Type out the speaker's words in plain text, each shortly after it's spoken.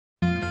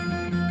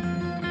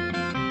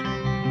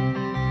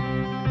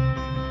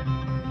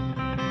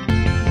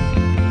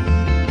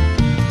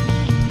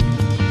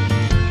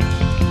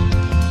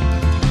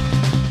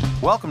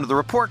Welcome to the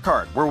Report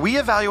Card, where we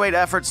evaluate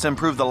efforts to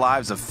improve the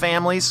lives of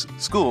families,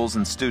 schools,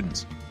 and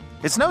students.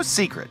 It's no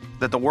secret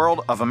that the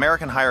world of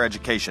American higher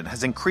education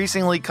has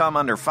increasingly come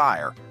under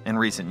fire in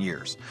recent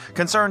years.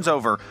 Concerns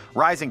over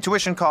rising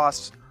tuition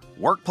costs,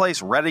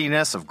 workplace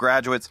readiness of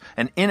graduates,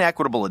 and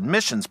inequitable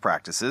admissions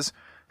practices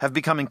have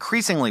become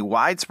increasingly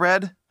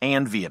widespread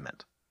and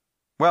vehement.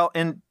 Well,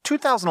 in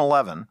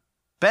 2011,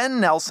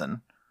 Ben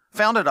Nelson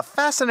founded a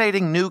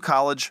fascinating new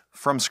college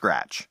from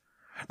scratch.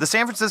 The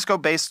San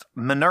Francisco-based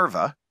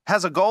Minerva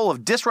has a goal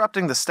of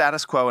disrupting the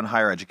status quo in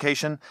higher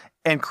education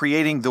and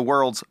creating the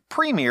world's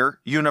premier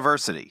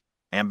university.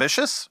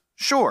 Ambitious?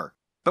 Sure.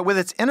 But with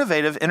its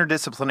innovative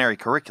interdisciplinary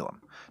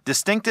curriculum,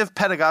 distinctive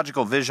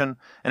pedagogical vision,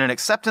 and an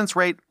acceptance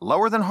rate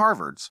lower than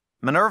Harvard's,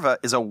 Minerva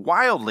is a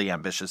wildly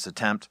ambitious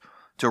attempt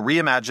to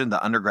reimagine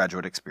the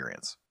undergraduate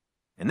experience.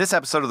 In this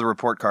episode of the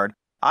Report Card,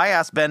 I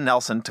asked Ben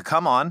Nelson to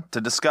come on to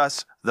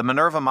discuss the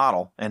Minerva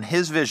model and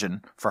his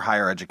vision for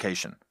higher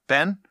education.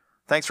 Ben,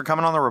 thanks for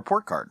coming on the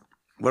Report Card.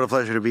 What a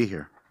pleasure to be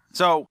here.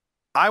 So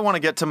I want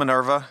to get to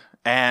Minerva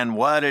and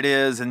what it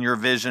is and your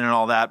vision and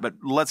all that, but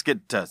let's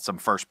get to some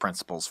first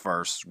principles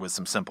first with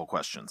some simple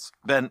questions.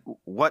 Ben,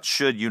 what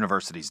should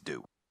universities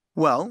do?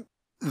 Well,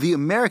 the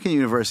American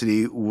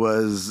university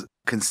was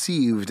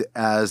conceived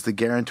as the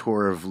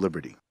guarantor of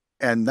liberty.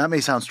 And that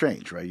may sound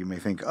strange, right? You may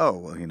think, oh,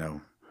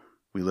 well,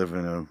 we live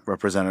in a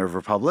representative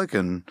republic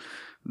and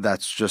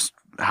that's just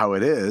how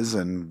it is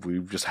and we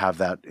just have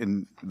that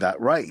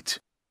right.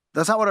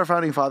 That's not what our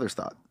founding fathers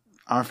thought.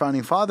 Our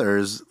founding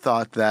fathers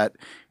thought that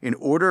in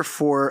order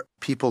for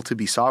people to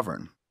be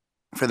sovereign,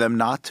 for them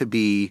not to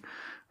be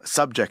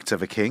subjects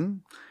of a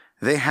king,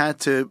 they had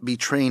to be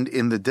trained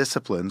in the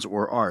disciplines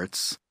or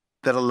arts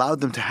that allowed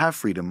them to have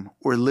freedom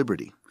or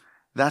liberty.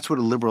 That's what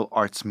a liberal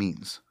arts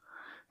means.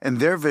 And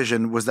their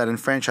vision was that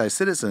enfranchised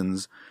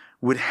citizens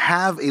would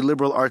have a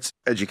liberal arts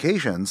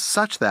education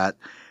such that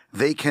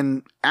they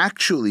can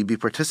actually be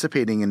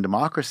participating in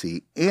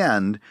democracy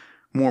and,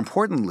 more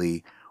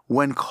importantly,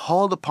 when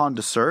called upon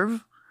to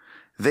serve,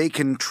 they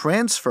can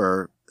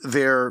transfer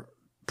their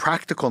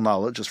practical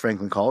knowledge, as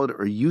Franklin called it,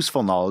 or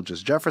useful knowledge,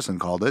 as Jefferson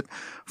called it,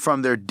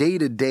 from their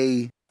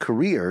day-to-day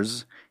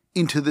careers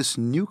into this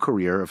new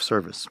career of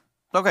service.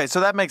 Okay, so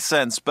that makes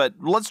sense, but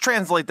let's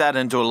translate that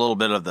into a little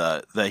bit of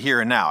the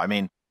here and now. I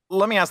mean,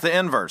 let me ask the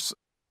inverse.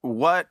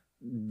 What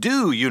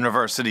do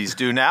universities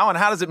do now, and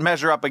how does it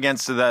measure up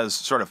against those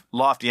sort of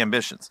lofty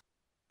ambitions?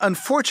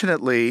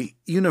 Unfortunately,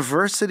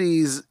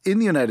 universities in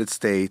the United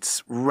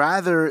States,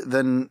 rather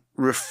than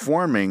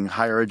reforming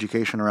higher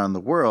education around the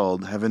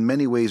world, have in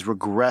many ways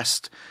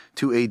regressed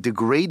to a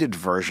degraded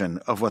version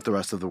of what the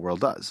rest of the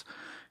world does.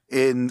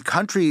 In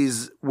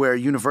countries where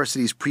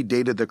universities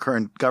predated the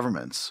current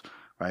governments,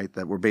 right,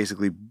 that were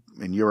basically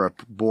in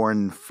Europe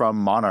born from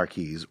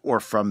monarchies or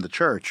from the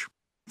church,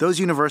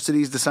 those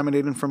universities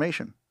disseminate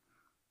information.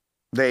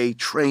 They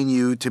train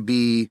you to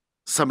be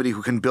somebody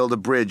who can build a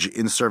bridge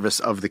in service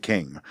of the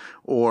king,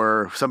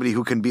 or somebody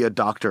who can be a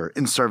doctor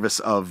in service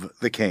of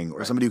the king,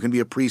 or somebody who can be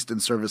a priest in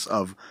service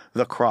of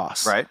the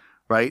cross.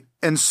 Right?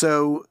 And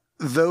so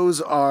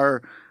those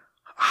are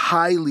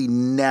highly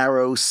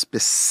narrow,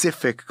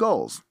 specific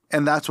goals.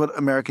 And that's what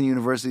American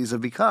universities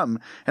have become.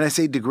 And I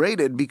say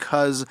degraded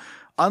because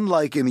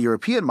unlike in the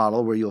European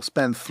model where you'll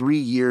spend 3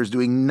 years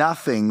doing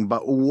nothing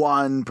but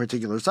one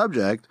particular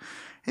subject,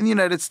 in the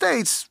United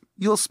States,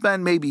 you'll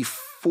spend maybe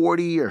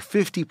 40 or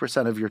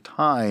 50% of your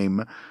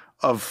time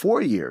of 4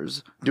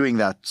 years doing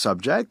that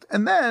subject.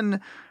 And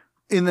then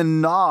in the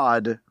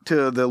nod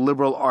to the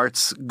liberal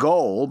arts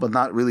goal, but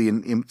not really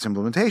in its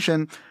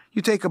implementation,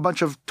 you take a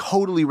bunch of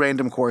totally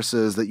random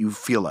courses that you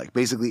feel like,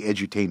 basically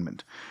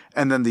edutainment.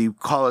 And then you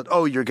call it,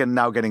 oh, you're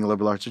now getting a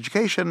liberal arts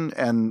education.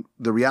 And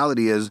the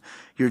reality is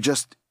you're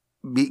just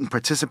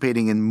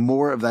participating in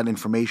more of that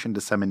information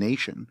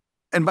dissemination.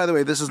 And by the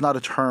way, this is not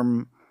a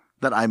term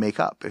that I make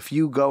up. If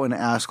you go and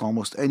ask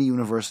almost any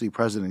university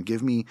president,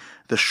 give me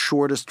the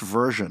shortest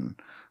version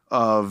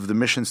of the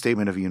mission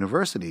statement of a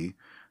university,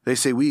 they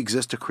say we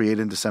exist to create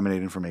and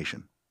disseminate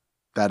information.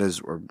 That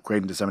is, or create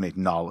and disseminate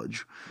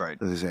knowledge, right?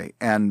 They say.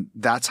 And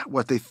that's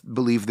what they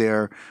believe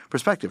their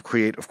perspective.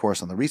 Create, of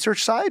course, on the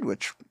research side,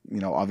 which,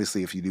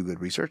 obviously if you do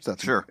good research,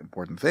 that's an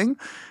important thing.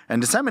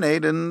 And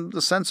disseminate in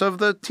the sense of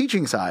the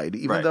teaching side,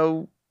 even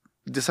though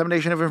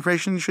dissemination of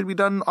information should be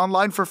done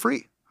online for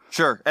free.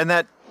 Sure. And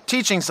that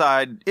teaching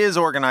side is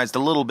organized a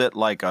little bit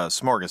like a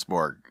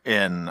smorgasbord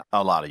in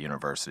a lot of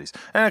universities.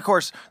 And of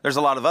course, there's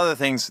a lot of other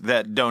things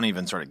that don't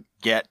even sort of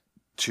get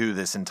to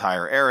this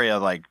entire area.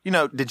 Like,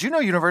 did you know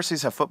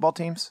universities have football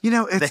teams?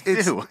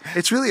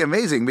 It's really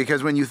amazing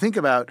because when you think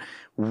about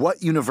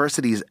what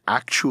universities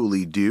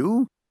actually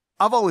do,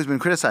 I've always been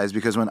criticized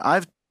because when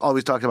I've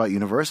always talked about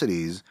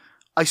universities,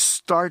 I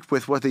start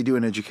with what they do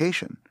in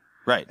education.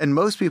 Right. And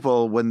most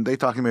people, when they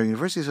talk about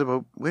universities, say,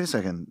 well, wait a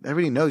second,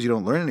 everybody knows you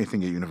don't learn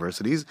anything at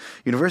universities.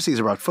 Universities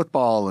are about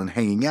football and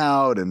hanging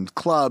out and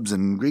clubs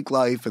and Greek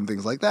life and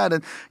things like that.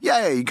 And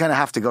yeah, you kind of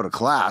have to go to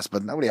class,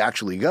 but nobody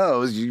actually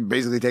goes. You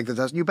basically take the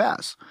test and you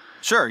pass.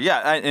 Sure,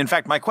 yeah. In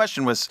fact, my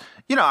question was,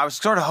 I was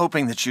sort of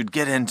hoping that you'd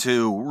get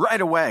into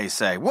right away,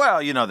 say,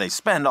 well, they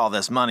spend all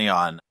this money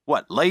on,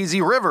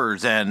 lazy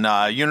rivers and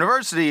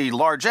university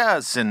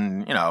largesse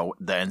and,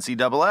 the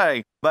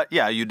NCAA. But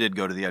yeah, you did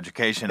go to the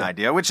education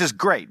idea, which is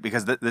great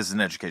because this is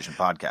an education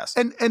podcast.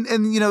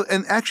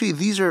 And actually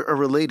these are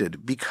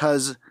related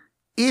because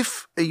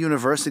if a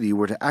university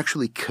were to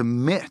actually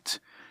commit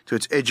to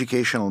its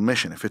educational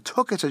mission, if it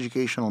took its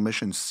educational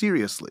mission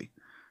seriously,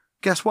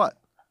 guess what?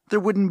 There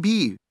wouldn't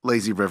be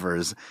lazy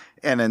rivers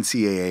and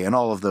NCAA and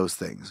all of those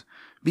things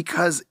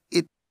because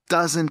it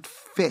doesn't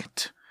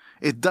fit.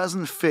 It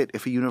doesn't fit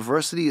if a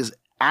university is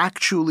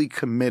actually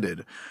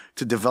committed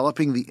to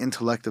developing the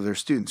intellect of their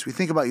students. We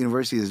think about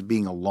universities as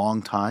being a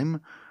long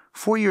time.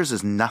 4 years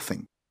is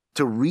nothing.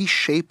 To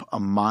reshape a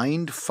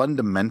mind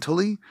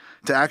fundamentally,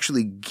 to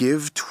actually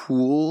give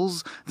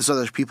tools so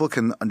that people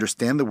can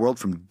understand the world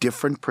from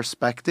different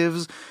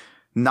perspectives,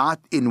 not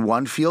in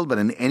one field, but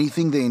in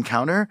anything they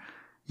encounter,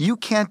 you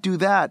can't do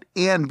that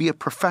and be a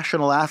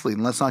professional athlete.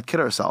 And let's not kid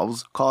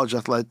ourselves. College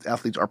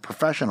athletes are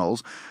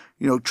professionals,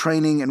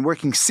 training and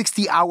working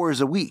 60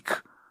 hours a week.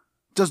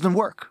 Doesn't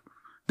work.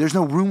 There's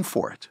no room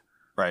for it.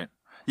 Right.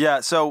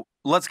 Yeah. So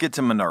let's get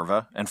to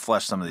Minerva and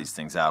flesh some of these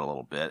things out a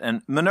little bit.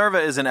 And Minerva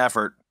is an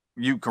effort.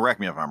 You correct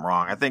me if I'm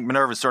wrong. I think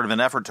Minerva is sort of an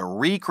effort to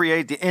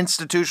recreate the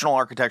institutional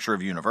architecture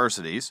of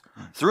universities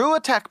through a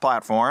tech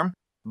platform,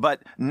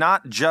 but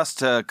not just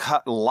to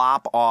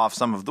lop off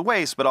some of the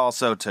waste, but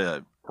also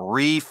to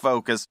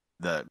refocus.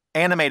 The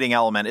animating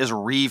element is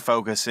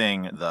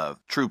refocusing the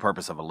true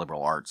purpose of a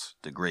liberal arts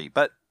degree.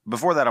 But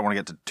before that, I want to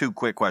get to two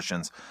quick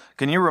questions.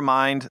 Can you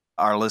remind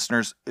our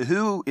listeners,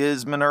 who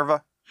is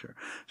Minerva? Sure.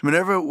 So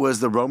Minerva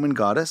was the Roman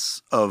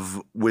goddess of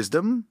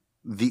wisdom,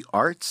 the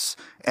arts,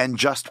 and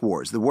just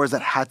wars, the wars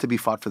that had to be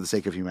fought for the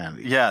sake of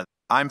humanity. Yeah,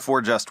 I'm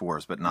for just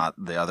wars, but not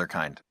the other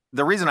kind.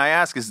 The reason I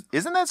ask is,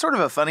 isn't that sort of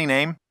a funny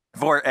name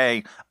for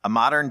a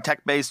modern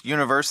tech-based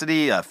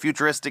university, a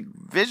futuristic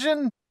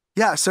vision?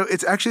 Yeah, so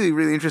it's actually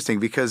really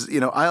interesting because,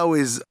 I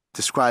always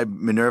describe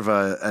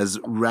Minerva as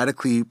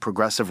radically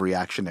progressive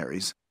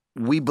reactionaries.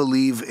 We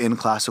believe in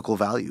classical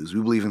values.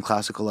 We believe in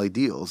classical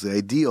ideals, the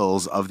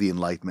ideals of the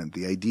Enlightenment,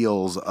 the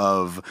ideals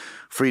of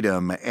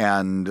freedom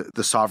and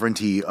the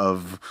sovereignty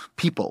of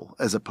people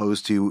as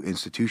opposed to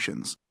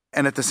institutions.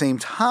 And at the same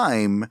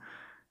time,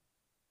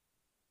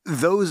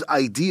 those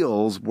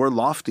ideals were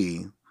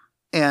lofty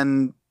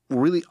and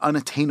really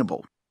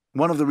unattainable.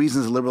 One of the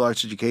reasons the liberal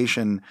arts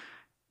education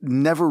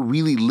never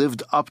really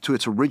lived up to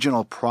its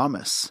original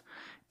promise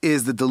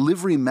is the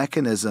delivery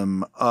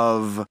mechanism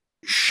of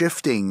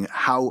shifting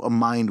how a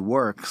mind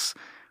works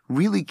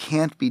really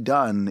can't be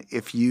done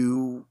if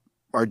you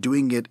are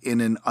doing it in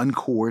an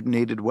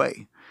uncoordinated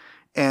way.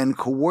 And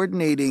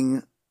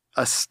coordinating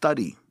a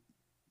study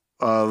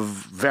of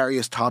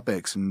various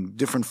topics and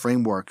different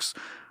frameworks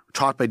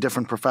taught by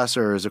different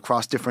professors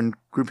across different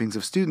groupings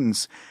of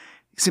students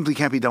simply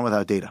can't be done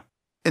without data.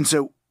 And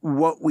so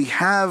what we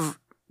have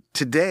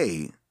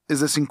today is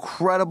this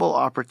incredible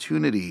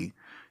opportunity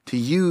to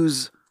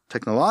use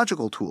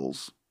technological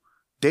tools,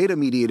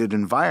 data-mediated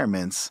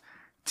environments,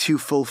 to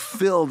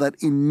fulfill that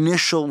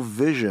initial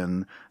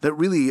vision that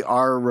really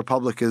our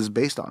republic is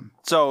based on.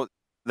 So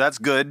that's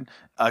good.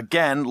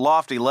 Again,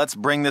 lofty. Let's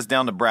bring this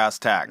down to brass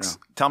tacks.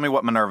 Yeah. Tell me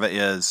what Minerva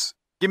is.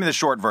 Give me the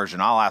short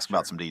version. I'll ask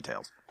about some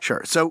details.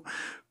 Sure. So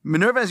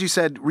Minerva, as you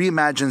said,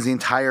 reimagines the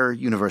entire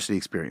university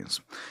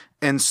experience.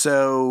 And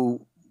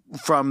so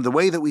from the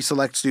way that we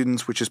select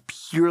students, which is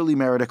purely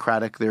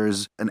meritocratic,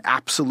 there's an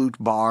absolute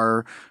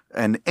bar,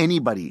 and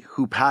anybody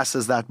who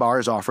passes that bar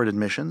is offered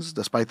admissions,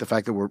 despite the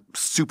fact that we're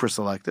super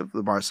selective.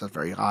 The bar is set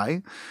very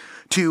high.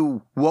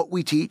 To what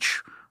we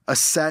teach, a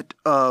set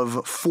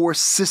of 4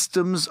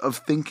 systems of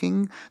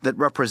thinking that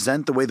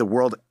represent the way the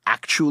world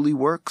actually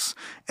works,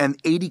 and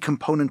 80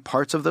 component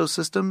parts of those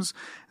systems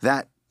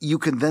that you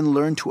can then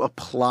learn to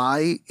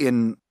apply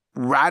in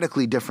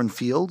radically different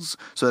fields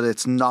so that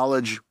it's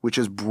knowledge which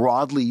is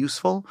broadly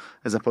useful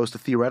as opposed to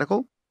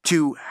theoretical.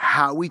 To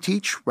how we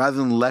teach, rather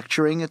than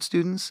lecturing at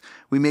students,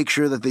 we make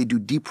sure that they do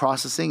deep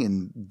processing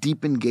and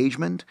deep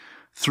engagement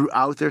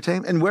throughout their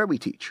time, and where we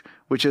teach,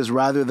 which is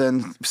rather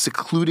than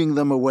secluding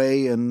them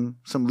away in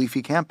some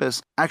leafy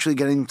campus, actually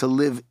getting them to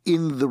live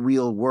in the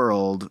real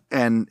world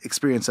and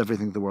experience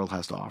everything the world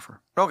has to offer.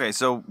 Okay,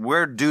 so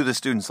where do the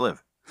students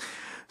live?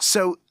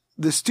 So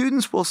the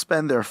students will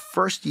spend their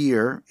first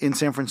year in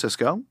San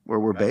Francisco, where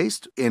we're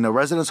based, in a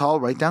residence hall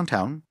right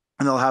downtown,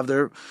 and they'll have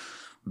their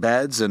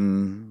beds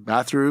and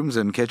bathrooms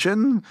and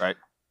kitchen. Right.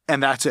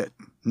 And that's it.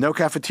 No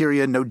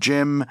cafeteria, no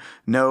gym,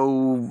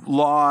 no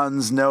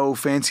lawns, no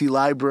fancy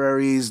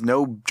libraries,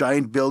 no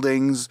giant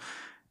buildings.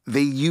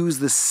 They use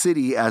the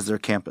city as their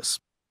campus.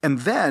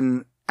 And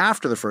then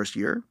after the first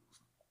year,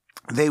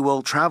 they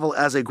will travel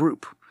as a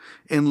group.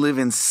 and live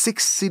in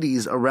 6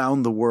 cities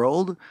around the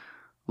world,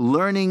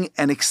 learning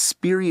and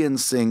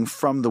experiencing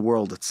from the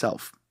world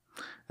itself.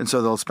 And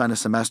so they'll spend a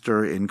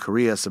semester in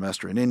Korea, a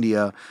semester in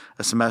India,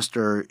 a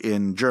semester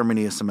in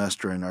Germany, a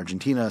semester in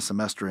Argentina, a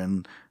semester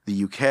in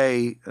the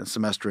UK, a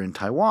semester in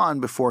Taiwan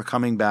before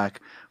coming back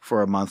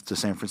for a month to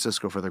San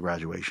Francisco for their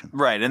graduation.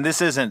 Right. And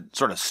this isn't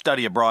sort of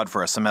study abroad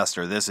for a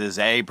semester. This is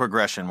a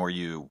progression where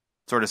you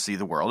sort of see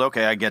the world.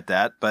 Okay, I get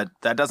that. But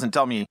that doesn't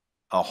tell me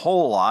a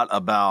whole lot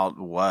about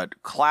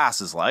what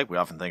class is like. We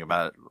often think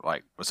about it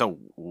like, so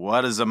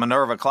what does a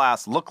Minerva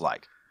class look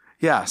like?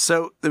 Yeah,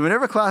 so the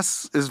Minerva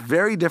class is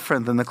very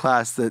different than the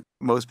class that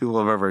most people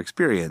have ever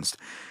experienced.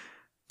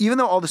 Even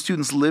though all the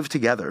students live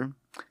together,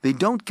 they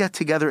don't get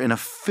together in a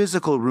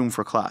physical room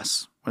for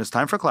class. When it's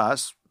time for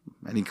class,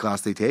 any class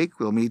they take,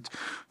 we'll meet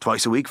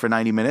twice a week for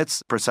 90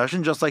 minutes per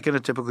session, just like in a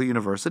typical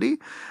university.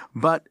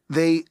 But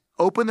they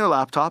open their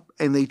laptop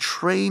and they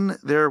train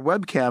their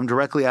webcam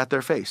directly at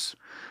their face.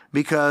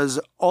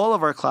 Because all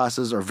of our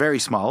classes are very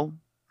small,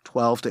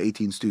 12 to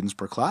 18 students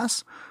per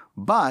class,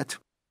 but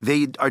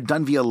they are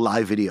done via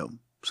live video.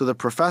 So the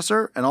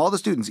professor and all the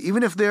students,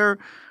 even if they're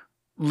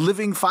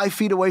living 5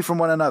 feet away from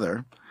one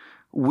another,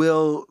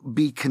 will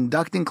be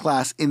conducting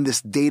class in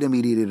this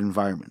data-mediated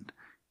environment.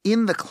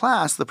 In the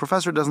class, the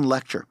professor doesn't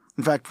lecture.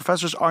 In fact,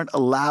 professors aren't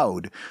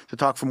allowed to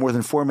talk for more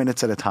than 4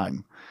 minutes at a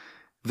time.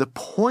 The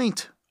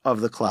point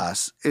of the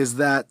class is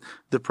that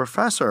the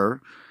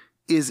professor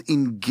is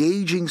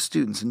engaging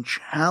students and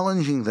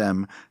challenging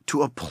them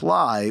to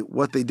apply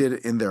what they did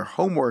in their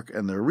homework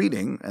and their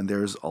reading, and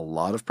there's a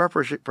lot of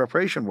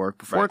preparation work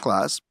before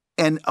class,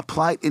 and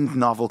apply it in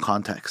novel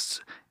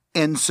contexts.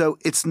 And so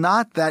it's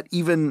not that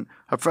even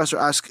a professor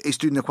asks a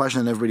student a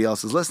question and everybody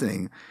else is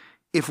listening.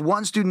 If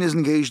one student is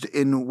engaged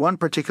in one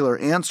particular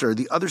answer,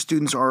 the other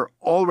students are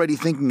already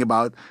thinking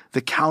about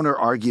the counter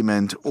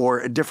argument or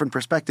a different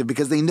perspective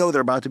because they know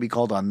they're about to be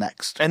called on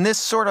next. And this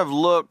sort of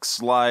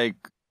looks like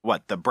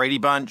what, the Brady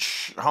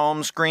Bunch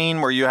home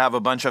screen where you have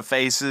a bunch of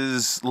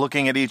faces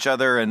looking at each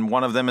other and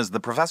one of them is the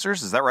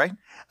professor's? Is that right?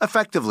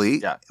 Effectively,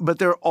 yeah. But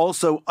there are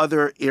also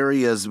other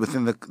areas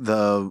within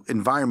the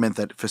environment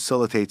that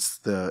facilitates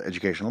the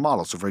educational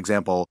model. So, for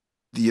example,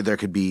 there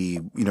could be,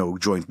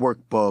 joint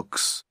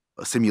workbooks,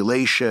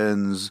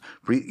 simulations,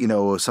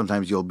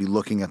 sometimes you'll be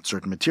looking at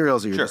certain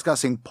materials that you're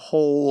discussing,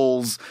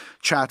 polls,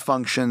 chat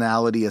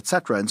functionality,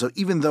 etc. And so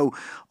even though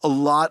a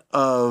lot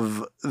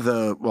of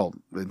the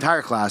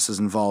entire class is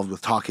involved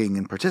with talking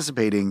and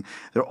participating,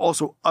 there are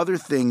also other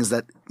things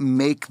that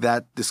make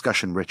that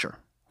discussion richer.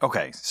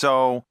 Okay,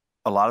 so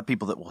a lot of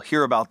people that will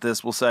hear about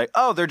this will say,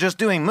 oh, they're just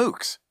doing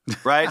MOOCs.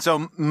 Right.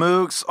 So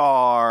MOOCs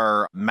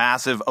are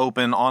massive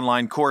open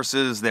online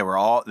courses. They were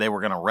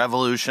going to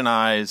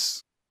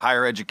revolutionize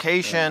higher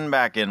education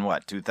back in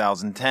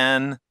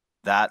 2010.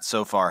 That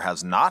so far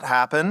has not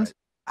happened. Right.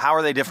 How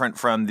are they different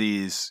from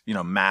these,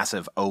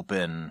 massive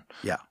open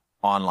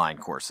online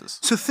courses?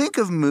 So think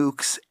of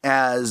MOOCs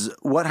as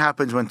what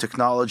happens when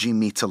technology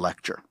meets a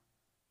lecture,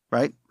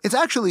 right? It's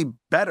actually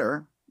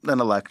better than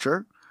a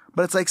lecture,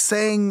 but it's like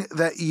saying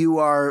that you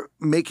are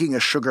making a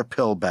sugar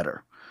pill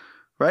better,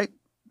 right?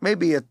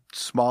 Maybe it's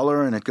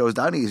smaller and it goes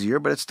down easier,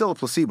 but it's still a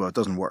placebo. It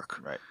doesn't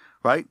work,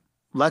 right?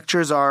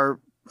 Lectures are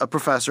a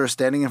professor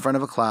standing in front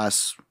of a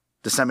class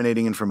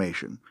disseminating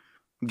information.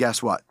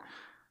 Guess what?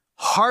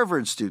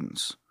 Harvard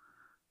students,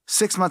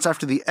 6 months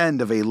after the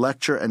end of a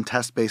lecture and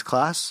test-based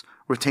class,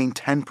 retain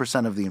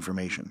 10% of the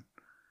information.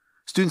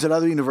 Students at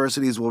other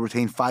universities will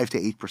retain 5 to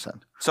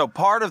 8%. So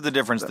part of the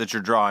difference that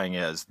you're drawing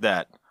is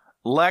that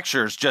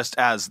lectures, just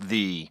as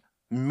the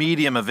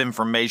medium of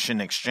information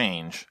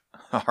exchange,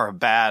 are a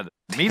bad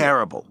medium.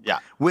 Terrible. Yeah.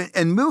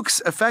 And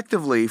MOOCs,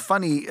 effectively,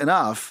 funny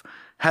enough,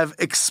 have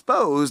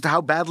exposed how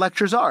bad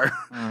lectures are.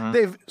 Mm-hmm.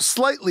 They've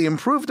slightly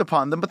improved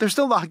upon them, but they're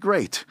still not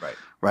great.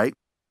 Right?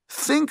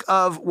 Think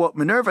of what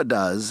Minerva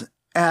does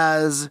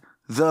as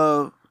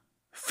the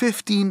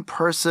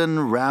 15-person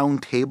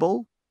round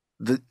table,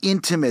 the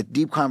intimate,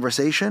 deep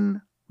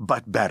conversation,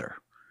 but better.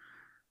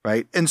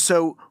 Right? And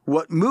so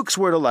what MOOCs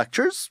were to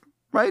lectures,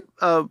 right?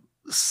 A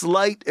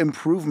slight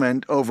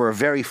improvement over a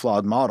very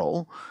flawed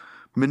model.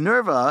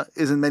 Minerva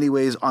is in many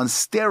ways on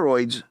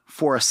steroids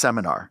for a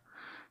seminar,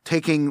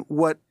 taking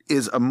what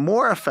is a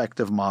more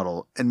effective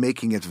model and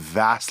making it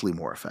vastly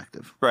more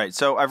effective. Right.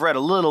 So I've read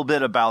a little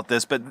bit about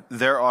this, but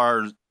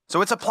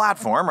so it's a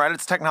platform, right?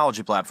 It's a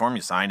technology platform.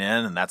 You sign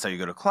in and that's how you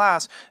go to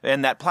class.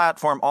 And that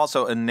platform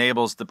also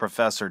enables the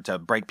professor to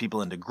break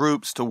people into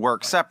groups, to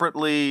work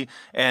separately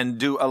and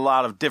do a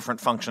lot of different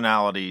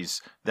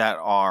functionalities that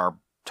are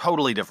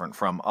totally different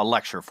from a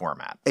lecture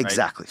format. Right?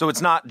 Exactly. So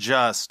it's not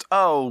just,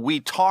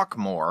 we talk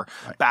more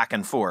back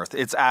and forth.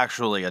 It's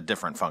actually a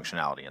different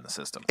functionality in the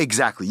system.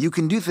 Exactly. You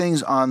can do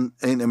things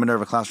in a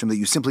Minerva classroom that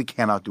you simply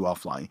cannot do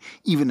offline,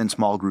 even in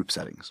small group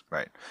settings.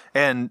 Right.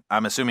 And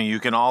I'm assuming you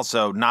can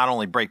also not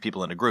only break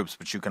people into groups,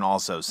 but you can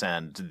also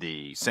send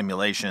the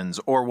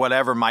simulations or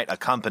whatever might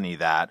accompany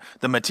that,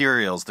 the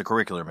materials, the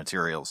curricular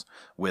materials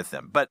with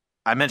them. But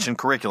I mentioned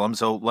curriculum,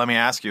 so let me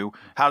ask you,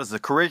 how does the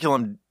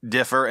curriculum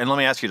differ? And let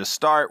me ask you to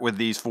start with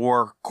these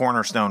 4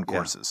 cornerstone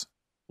courses.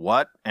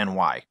 What and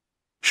why?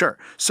 Sure.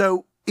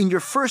 So in your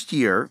first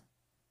year,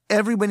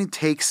 everybody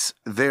takes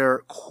their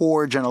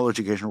core general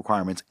education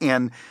requirements,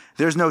 and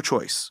there's no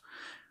choice.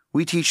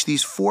 We teach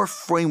these 4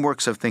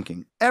 frameworks of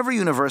thinking. Every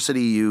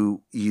university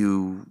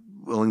you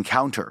will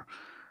encounter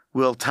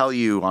will tell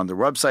you on their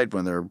website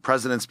when their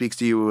president speaks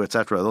to you, et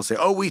cetera, they'll say,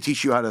 oh, we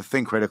teach you how to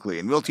think critically,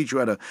 and we'll teach you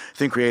how to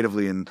think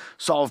creatively and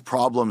solve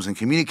problems and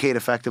communicate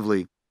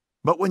effectively.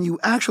 But when you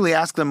actually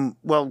ask them,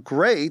 well,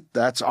 great,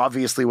 that's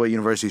obviously what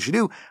universities should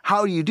do.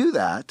 How do you do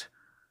that?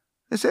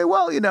 They say,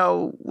 well,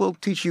 we'll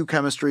teach you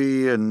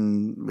chemistry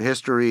and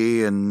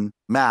history and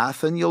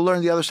math, and you'll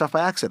learn the other stuff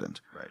by accident.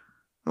 Right.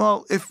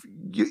 Well, if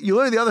you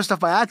learn the other stuff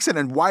by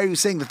accident, why are you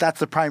saying that that's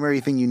the primary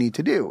thing you need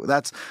to do?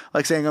 That's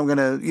like saying I'm going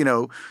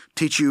to,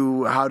 teach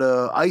you how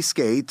to ice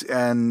skate,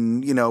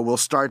 and, we'll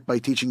start by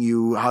teaching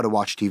you how to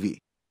watch TV.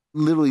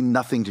 Literally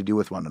nothing to do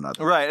with one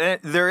another. Right.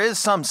 And there is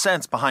some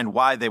sense behind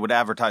why they would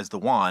advertise the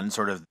one,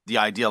 sort of the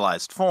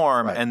idealized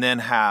form, Right. and then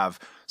have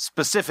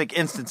specific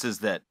instances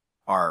that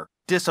are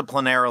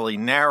disciplinarily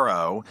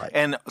narrow Right.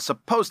 and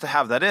supposed to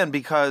have that in,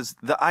 because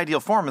the ideal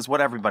form is what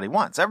everybody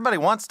wants. Everybody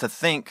wants to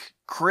think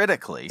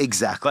critically.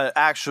 Exactly. But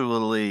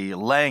actually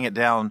laying it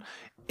down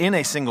in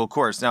a single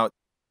course. Now,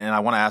 and I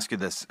want to ask you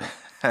this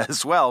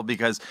as well,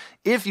 because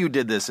if you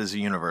did this as a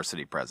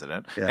university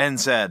president and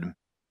said,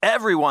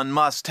 everyone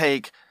must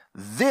take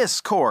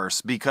this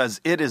course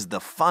because it is the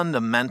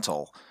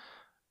fundamental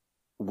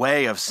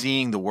way of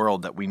seeing the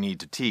world that we need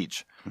to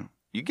teach,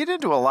 you get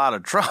into a lot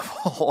of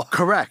trouble.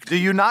 Correct. Do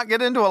you not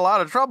get into a lot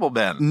of trouble,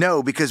 Ben?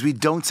 No, because we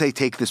don't say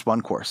take this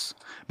one course.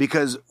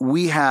 Because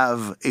we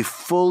have a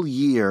full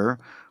year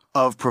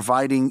of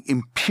providing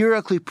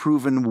empirically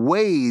proven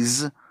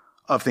ways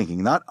of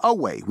thinking, not a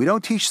way. We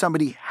don't teach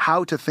somebody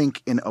how to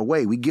think in a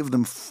way. We give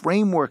them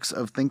frameworks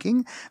of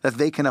thinking that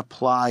they can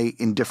apply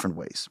in different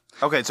ways.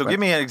 Okay, so give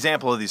me an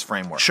example of these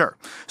frameworks. Sure.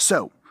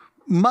 So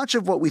much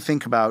of what we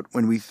think about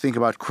when we think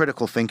about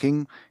critical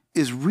thinking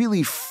is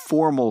really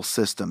formal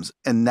systems,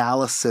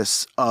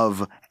 analysis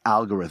of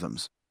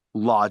algorithms,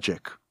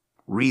 logic,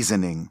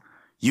 reasoning,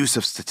 use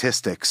of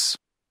statistics.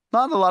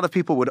 Not a lot of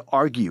people would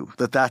argue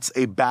that that's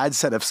a bad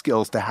set of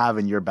skills to have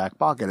in your back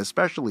pocket,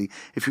 especially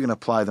if you're going to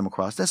apply them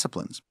across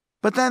disciplines.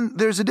 But then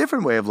there's a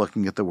different way of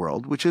looking at the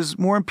world, which is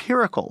more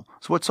empirical.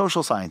 It's what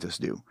social scientists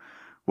do,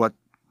 what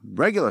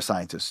regular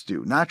scientists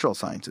do, natural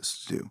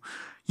scientists do.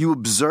 You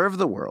observe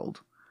the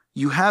world.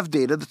 You have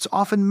data that's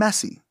often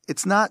messy.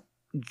 It's not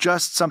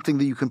just something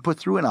that you can put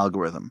through an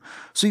algorithm.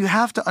 So you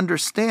have to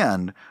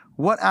understand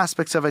what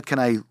aspects of it can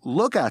I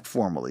look at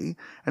formally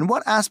and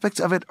what aspects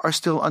of it are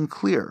still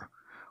unclear.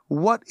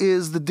 What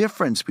is the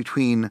difference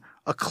between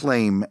a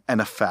claim and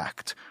a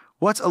fact?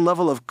 What's a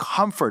level of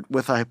comfort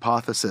with a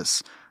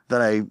hypothesis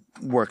that I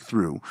work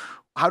through?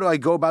 How do I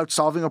go about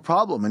solving a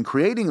problem and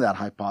creating that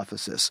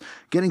hypothesis,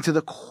 getting to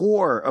the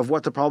core of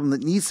what the problem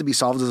that needs to be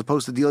solved as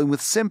opposed to dealing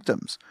with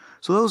symptoms?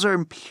 So those are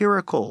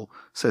empirical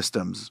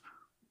systems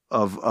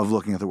of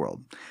looking at the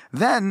world.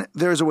 Then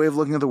there's a way of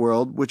looking at the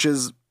world, which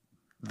is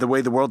the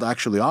way the world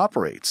actually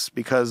operates,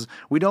 because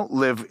we don't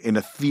live in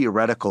a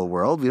theoretical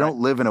world. We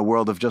don't live in a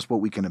world of just what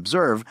we can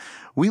observe.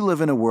 We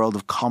live in a world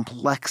of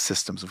complex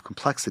systems, of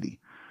complexity.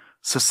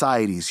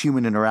 Societies,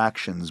 human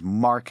interactions,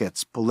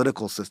 markets,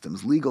 political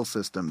systems, legal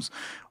systems,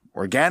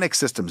 organic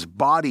systems,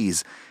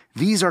 bodies.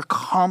 These are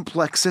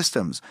complex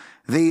systems.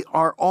 They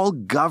are all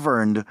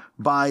governed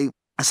by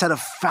a set of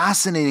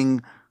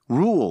fascinating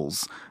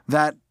rules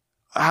that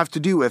have to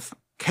do with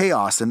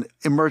chaos and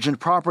emergent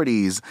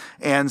properties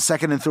and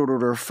second and third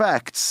order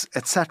effects,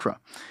 etc.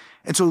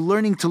 And so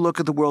learning to look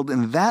at the world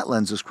in that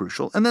lens is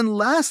crucial. And then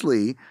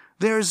lastly,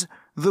 there's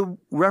the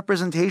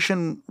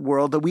representation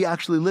world that we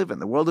actually live in,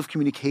 the world of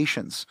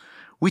communications.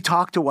 We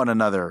talk to one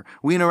another.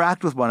 We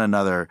interact with one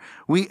another.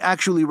 We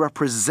actually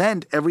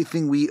represent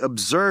everything we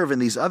observe in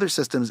these other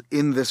systems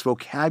in this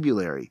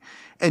vocabulary.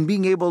 And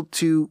being able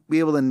to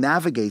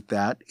navigate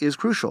that is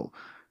crucial.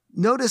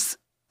 Notice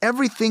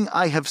everything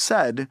I have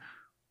said,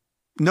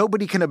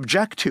 nobody can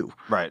object to.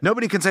 Right.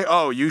 Nobody can say,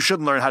 oh, you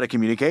shouldn't learn how to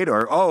communicate,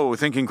 or, oh,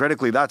 thinking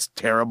critically, that's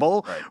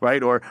terrible,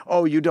 right? Or,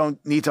 oh, you don't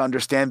need to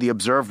understand the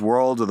observed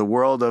world or the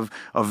world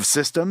of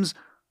systems.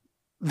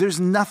 There's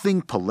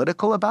nothing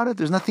political about it.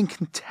 There's nothing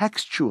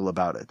contextual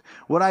about it.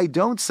 What I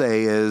don't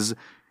say is,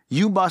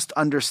 you must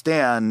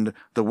understand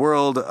the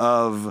world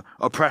of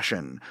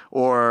oppression,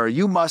 or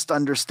you must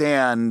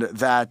understand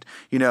that,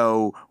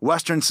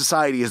 Western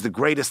society is the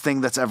greatest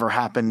thing that's ever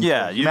happened.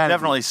 Yeah, you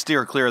definitely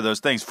steer clear of those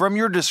things. From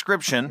your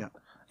description,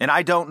 and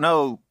I don't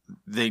know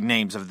the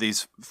names of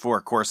these 4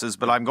 courses,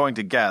 but I'm going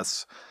to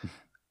guess,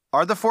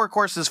 are the 4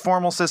 courses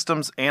formal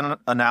systems,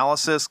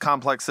 analysis,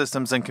 complex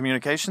systems, and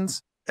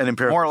communications? And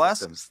empirical more or less?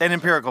 systems. And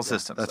empirical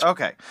systems. That's right.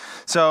 Okay.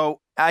 So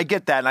I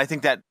get that, and I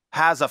think that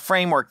has a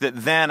framework that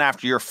then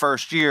after your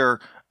first year,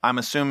 I'm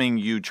assuming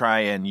you try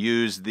and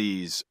use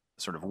these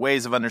sort of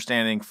ways of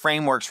understanding,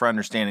 frameworks for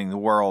understanding the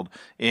world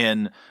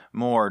in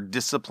more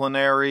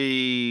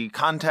disciplinary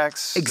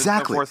contexts.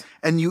 Exactly.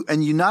 And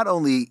you not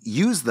only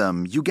use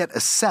them, you get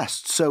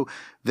assessed. So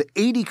the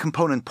 80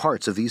 component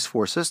parts of these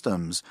 4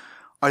 systems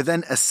are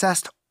then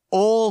assessed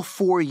all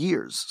 4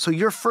 years. So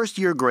your first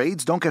year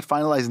grades don't get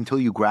finalized until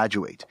you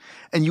graduate.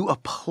 And you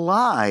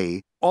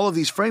apply all of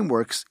these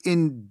frameworks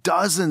in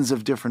dozens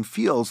of different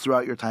fields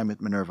throughout your time at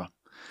Minerva.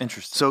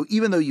 Interesting. So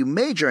even though you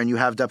major and you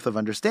have depth of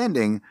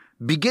understanding,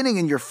 beginning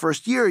in your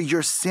first year,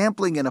 you're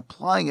sampling and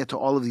applying it to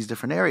all of these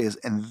different areas.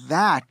 And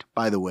that,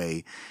 by the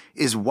way,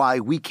 is why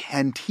we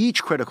can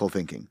teach critical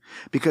thinking.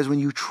 Because when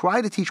you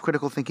try to teach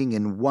critical thinking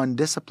in one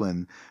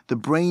discipline, the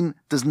brain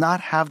does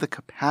not have the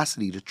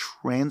capacity to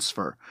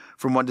transfer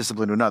from one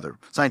discipline to another.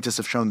 Scientists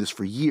have shown this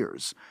for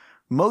years.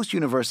 Most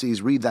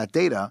universities read that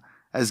data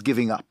as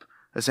giving up,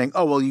 as saying,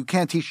 oh, well, you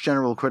can't teach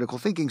general critical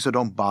thinking, so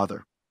don't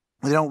bother.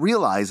 What they don't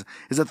realize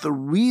is that the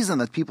reason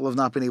that people have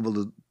not been able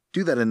to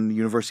do that in a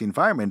university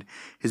environment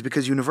is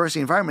because university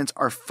environments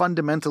are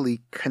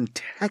fundamentally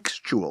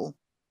contextual,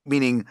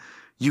 meaning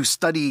you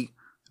study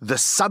the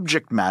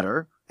subject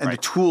matter and the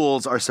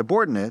tools are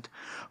subordinate,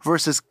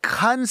 versus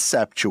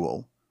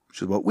conceptual,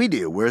 which is what we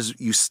do, whereas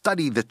you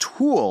study the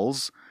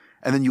tools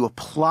and then you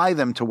apply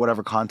them to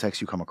whatever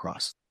context you come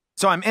across.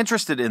 So I'm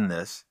interested in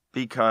this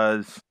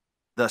because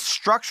the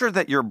structure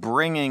that you're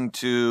bringing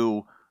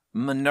to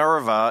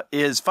Minerva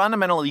is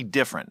fundamentally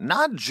different,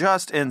 not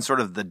just in sort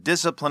of the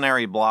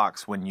disciplinary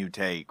blocks when you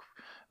take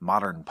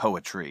modern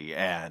poetry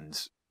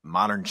and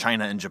modern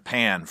China and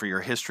Japan for your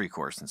history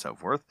course and so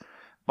forth,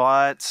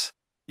 but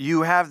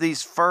you have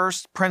these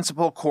first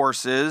principle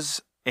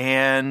courses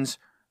and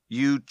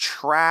you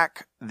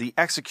track the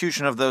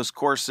execution of those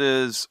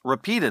courses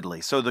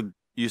repeatedly. So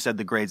you said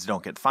the grades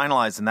don't get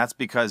finalized, and that's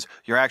because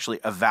you're actually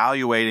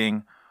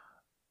evaluating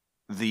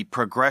the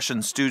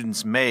progression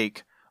students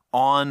make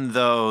on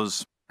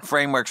those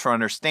frameworks for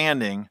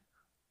understanding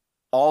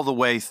all the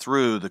way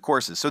through the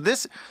courses. So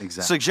this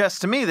suggests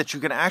to me that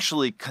you can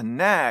actually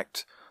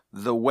connect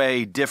the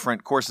way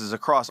different courses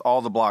across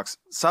all the blocks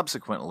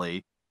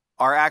subsequently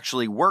are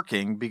actually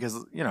working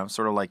because,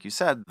 sort of like you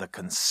said, the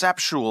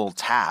conceptual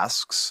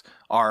tasks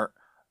are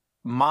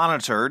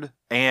monitored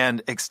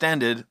and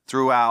extended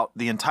throughout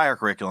the entire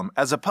curriculum,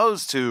 as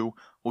opposed to,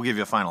 we'll give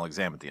you a final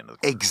exam at the end of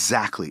the course.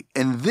 Exactly.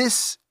 And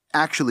this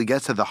actually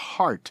gets to the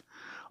heart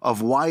of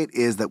why it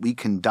is that we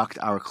conduct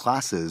our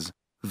classes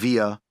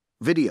via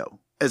video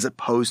as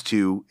opposed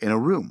to in a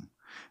room.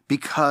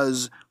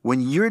 Because when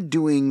you're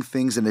doing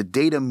things in a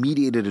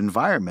data-mediated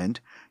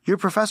environment, your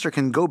professor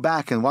can go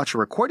back and watch a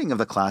recording of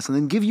the class and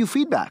then give you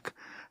feedback.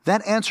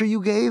 That answer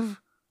you gave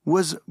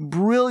was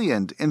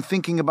brilliant in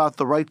thinking about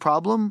the right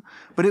problem,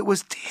 but it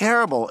was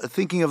terrible at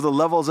thinking of the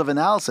levels of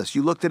analysis.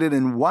 You looked at it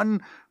in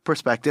one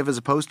perspective as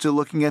opposed to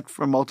looking at it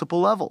from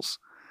multiple levels.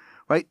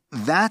 Right?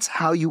 That's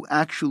how you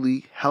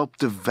actually help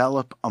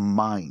develop a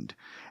mind.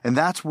 And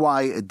that's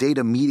why a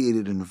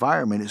data-mediated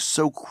environment is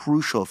so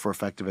crucial for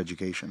effective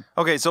education.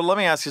 Okay, so let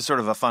me ask you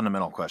sort of a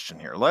fundamental question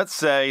here. Let's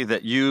say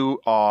that you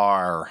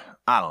are,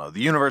 the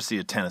University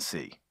of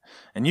Tennessee,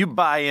 and you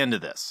buy into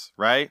this,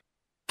 right?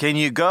 Can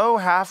you go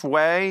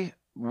halfway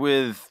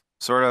with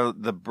sort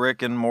of the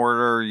brick and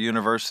mortar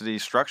university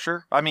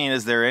structure? I mean,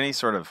 is there any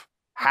sort of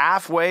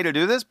halfway to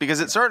do this? Because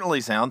it certainly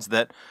sounds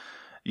that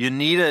you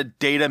need a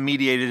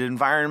data-mediated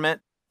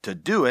environment to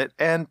do it,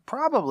 and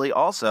probably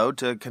also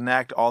to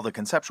connect all the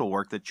conceptual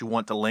work that you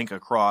want to link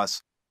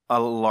across a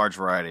large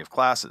variety of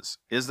classes.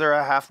 Is there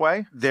a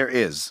halfway? There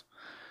is.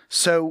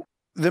 So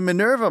the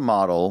Minerva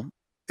model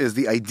is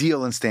the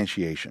ideal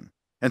instantiation.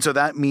 And so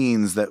that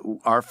means that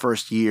our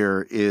first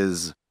year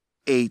is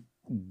 8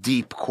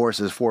 deep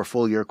courses, 4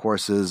 full-year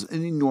courses,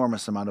 an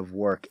enormous amount of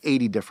work,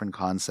 80 different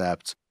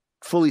concepts,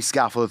 fully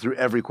scaffolded through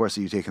every course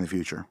that you take in the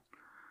future.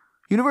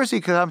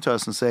 University could come to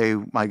us and say,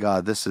 my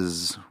God, this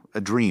is a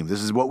dream.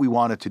 This is what we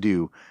wanted to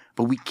do,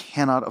 but we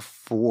cannot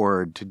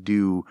afford to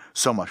do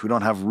so much. We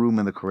don't have room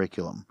in the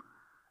curriculum.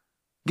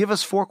 Give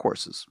us 4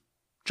 courses,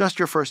 just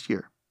your first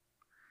year.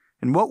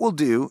 And what we'll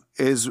do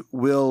is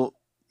we'll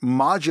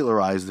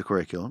modularize the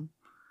curriculum,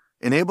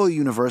 enable a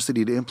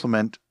university to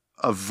implement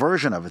a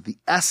version of it, the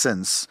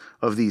essence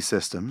of these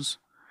systems,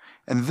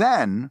 and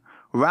then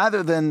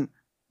rather than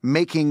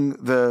making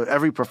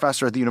every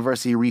professor at the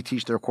university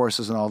reteach their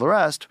courses and all the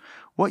rest,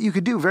 what you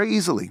could do very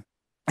easily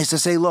is to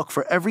say, look,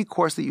 for every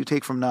course that you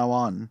take from now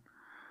on,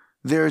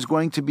 there's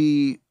going to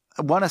be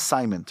one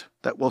assignment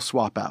that we'll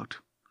swap out,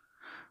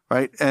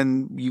 right?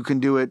 And you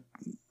can do it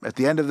at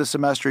the end of the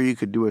semester. You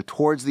could do it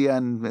towards the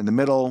end, in the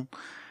middle.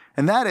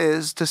 And that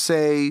is to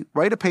say,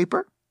 write a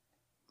paper,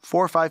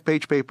 4 or 5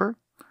 page paper,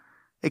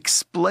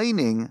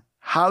 explaining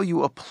how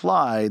you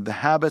applied the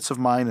habits of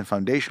mind and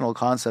foundational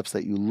concepts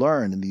that you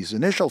learned in these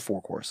initial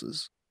 4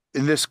 courses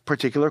in this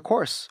particular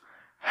course.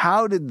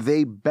 How did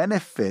they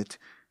benefit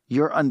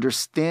your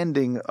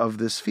understanding of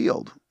this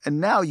field? And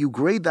now you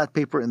grade that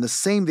paper in the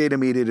same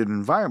data-mediated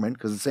environment,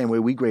 because the same way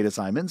we grade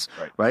assignments,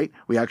 right?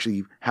 We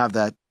actually have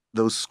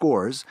those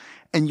scores,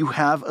 and you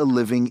have a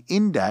living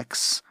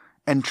index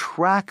and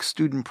track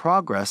student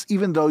progress,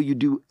 even though you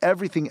do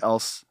everything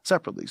else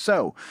separately.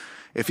 So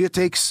if it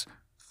takes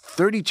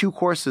 32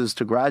 courses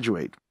to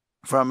graduate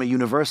from a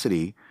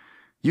university,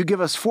 you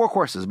give us 4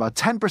 courses, about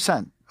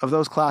 10% of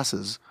those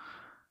classes,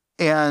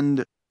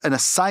 and an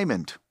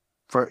assignment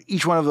for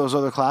each one of those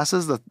other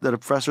classes that the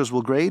professors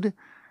will grade,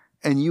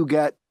 and you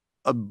get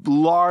a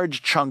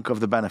large chunk of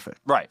the benefit.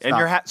 Right. And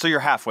you're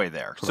halfway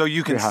there. Correct. So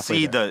you can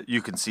see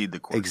the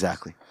course.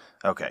 Exactly.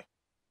 Okay.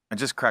 I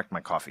just cracked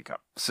my coffee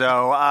cup.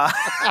 So,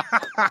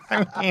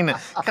 I mean,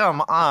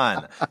 come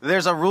on.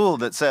 There's a rule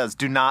that says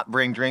do not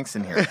bring drinks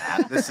in here,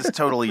 Matt. This is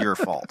totally your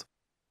fault.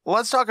 Well,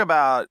 let's talk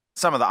about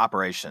some of the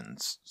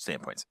operations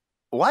standpoints.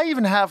 Why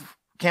even have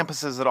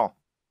campuses at all?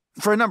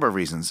 For a number of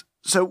reasons.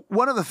 So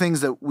one of the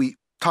things that we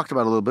talked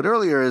about a little bit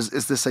earlier is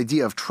this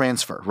idea of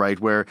transfer, right?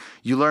 Where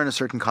you learn a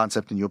certain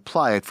concept and you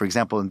apply it, for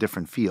example, in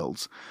different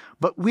fields.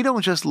 But we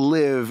don't just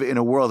live in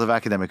a world of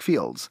academic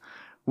fields.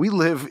 We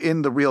live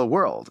in the real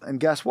world. And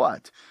guess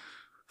what?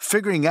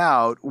 Figuring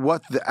out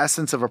what the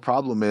essence of a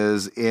problem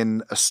is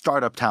in a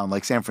startup town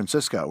like San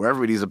Francisco, where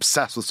everybody's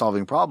obsessed with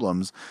solving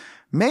problems,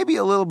 may be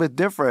a little bit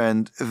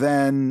different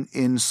than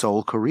in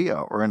Seoul, Korea,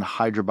 or in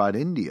Hyderabad,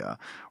 India,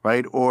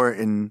 right? Or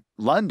in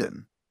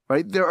London,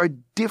 right? There are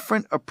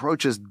different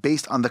approaches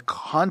based on the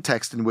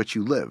context in which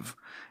you live.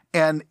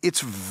 And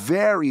it's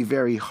very,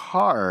 very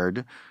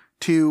hard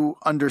to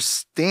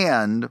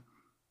understand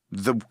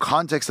the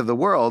context of the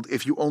world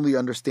if you only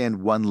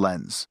understand one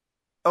lens.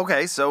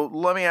 Okay, so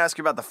let me ask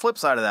you about the flip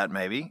side of that,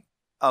 maybe.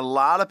 A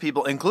lot of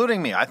people,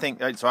 including me,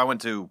 so I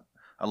went to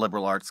a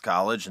liberal arts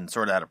college and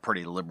sort of had a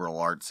pretty liberal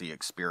artsy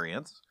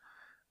experience.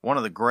 One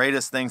of the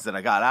greatest things that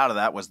I got out of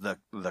that was the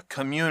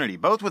community,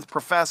 both with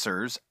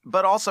professors,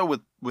 but also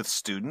with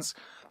students,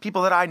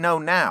 people that I know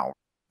now.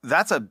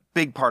 That's a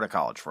big part of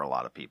college for a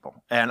lot of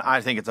people, and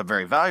I think it's a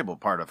very valuable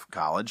part of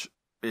college.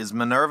 Is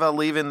Minerva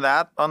leaving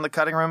that on the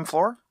cutting room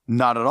floor?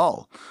 Not at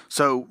all.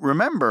 So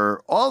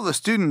remember, all the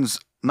students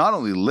not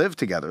only live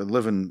together,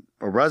 live in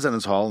a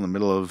residence hall in the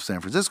middle of San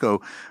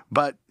Francisco,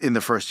 but in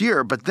the first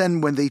year, but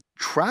then when they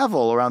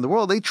travel around the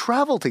world, they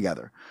travel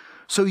together.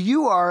 So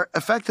you are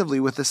effectively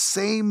with the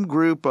same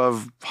group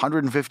of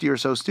 150 or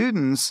so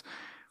students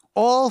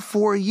all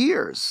 4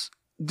 years,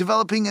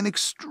 developing an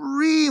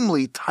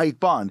extremely tight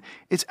bond.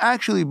 It's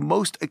actually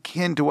most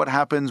akin to what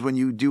happens when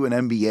you do an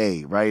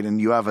MBA, right?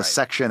 And you have a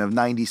section of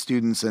 90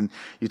 students and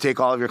you take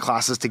all of your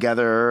classes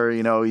together,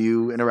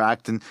 you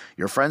interact and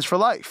you're friends for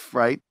life,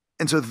 right?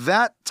 And so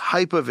that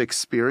type of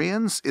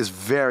experience is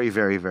very,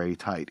 very, very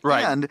tight.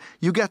 Right. And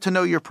you get to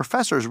know your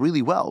professors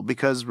really well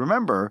because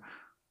remember,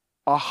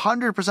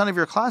 100% of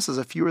your classes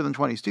have fewer than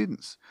 20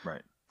 students.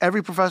 Right.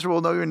 Every professor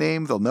will know your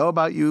name. They'll know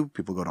about you.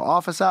 People go to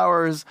office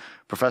hours.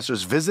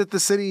 Professors visit the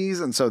cities.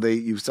 And so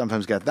you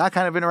sometimes get that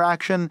kind of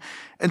interaction.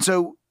 And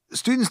so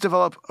students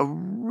develop a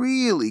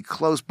really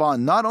close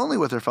bond, not only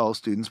with their fellow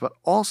students, but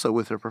also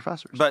with their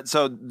professors. But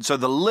so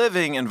the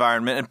living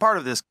environment, and part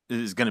of this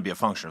is going to be a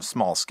function of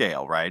small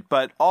scale, right?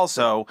 But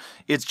also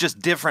it's just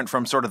different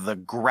from sort of the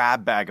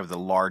grab bag of the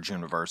large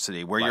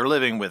university where you're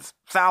living with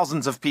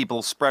thousands of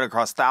people spread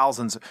across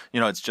thousands.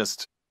 It's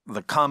just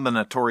the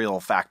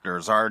combinatorial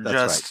factors are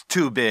just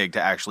too big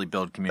to actually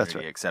build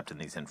community except in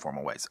these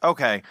informal ways.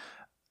 Okay.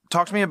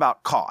 Talk to me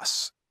about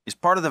costs. Is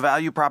part of the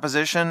value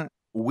proposition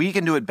we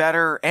can do it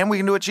better and we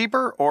can do it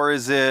cheaper, or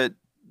is it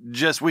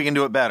just we can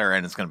do it better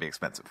and it's going to be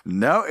expensive?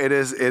 No, it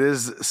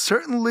is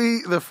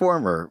certainly the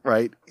former,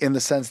 right? In the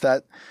sense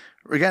that,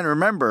 again,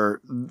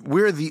 remember,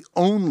 we're the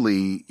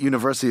only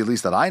university, at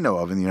least that I know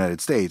of in the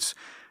United States,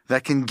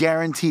 that can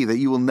guarantee that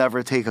you will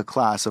never take a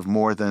class of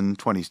more than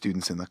 20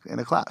 students in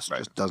a class. It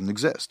just doesn't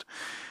exist.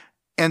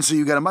 And so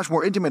you get a much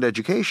more intimate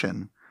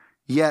education,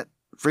 yet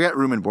forget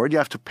room and board, you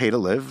have to pay to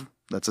live.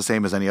 That's the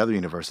same as any other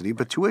university.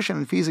 But tuition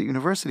and fees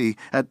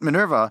at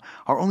Minerva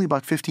are only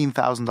about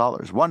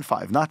 $15,000,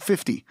 15, not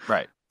 50.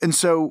 Right. And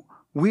so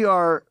we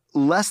are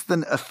less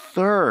than a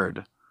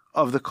third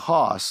of the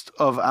cost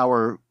of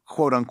our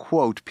quote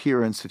unquote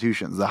peer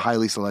institutions, the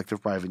highly selective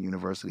private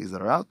universities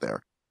that are out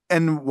there.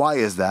 And why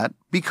is that?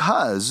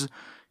 Because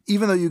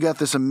even though you get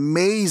this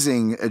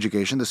amazing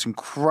education, this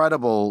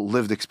incredible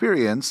lived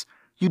experience,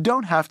 you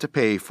don't have to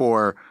pay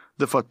for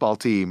the football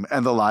team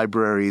and the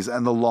libraries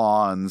and the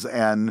lawns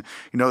and,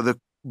 the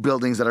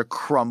buildings that are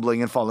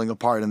crumbling and falling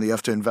apart and you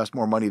have to invest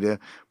more money to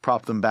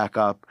prop them back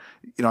up.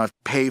 You have to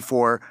pay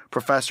for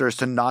professors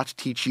to not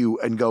teach you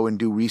and go and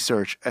do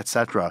research,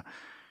 etc.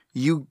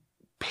 You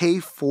pay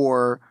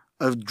for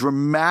a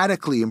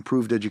dramatically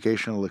improved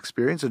educational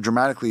experience, a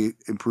dramatically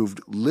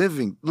improved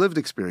lived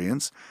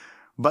experience,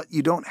 but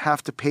you don't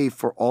have to pay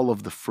for all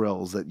of the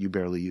frills that you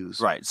barely use.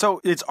 Right.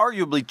 So it's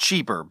arguably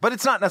cheaper, but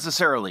it's not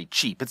necessarily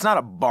cheap. It's not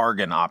a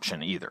bargain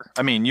option either.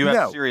 I mean, you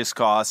have serious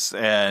costs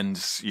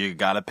and you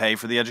got to pay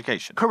for the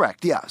education.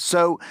 Correct. Yeah.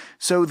 So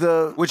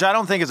which I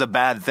don't think is a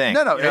bad thing.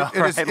 No.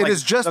 It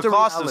is just the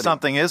cost of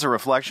something is a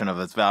reflection of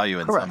its value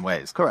in some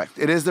ways. Correct.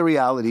 It is the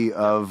reality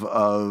of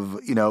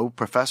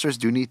professors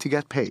do need to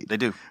get paid. They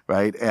do.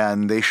 Right.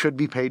 And they should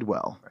be paid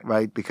well.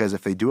 Right. Because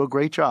if they do a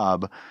great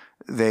job,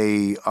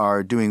 they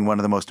are doing one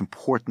of the most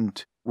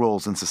important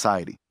roles in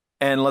society.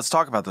 And let's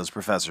talk about those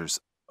professors.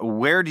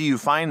 Where do you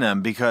find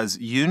them? Because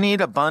you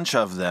need a bunch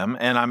of them,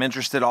 and I'm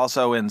interested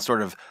also in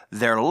sort of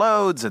their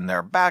loads and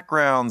their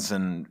backgrounds,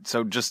 and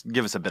so just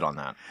give us a bit on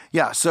that.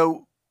 Yeah,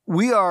 so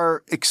we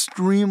are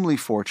extremely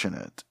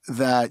fortunate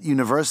that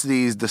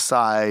universities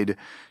decide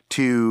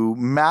to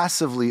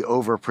massively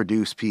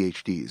overproduce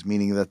PhDs,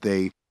 meaning that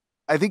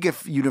I think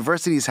if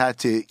universities had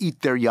to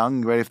eat their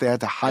young, right, if they had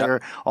to hire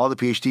all the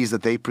PhDs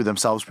that they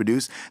themselves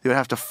produce, they would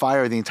have to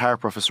fire the entire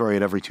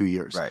professoriate every 2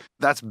 years. Right.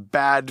 That's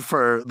bad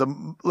for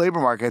the labor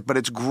market, but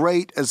it's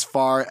great as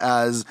far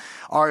as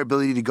our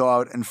ability to go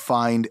out and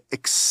find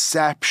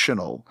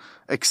exceptional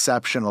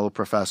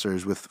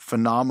professors with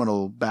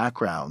phenomenal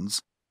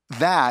backgrounds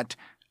that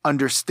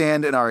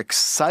understand and are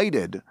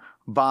excited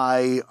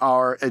by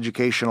our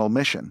educational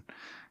mission.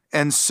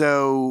 And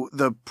so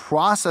the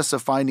process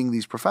of finding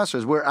these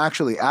professors, we're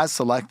actually as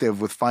selective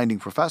with finding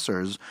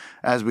professors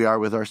as we are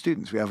with our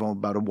students. We have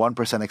about a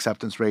 1%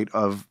 acceptance rate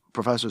of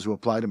professors who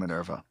apply to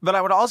Minerva. But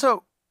I would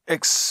also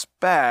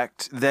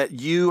expect that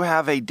you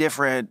have a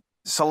different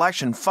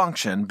selection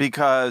function,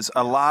 because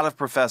a lot of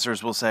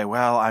professors will say,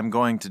 well, I'm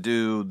going to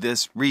do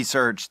this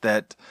research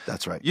that,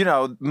 that's right,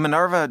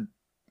 Minerva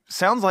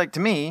sounds like to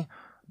me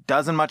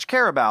doesn't much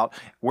care about,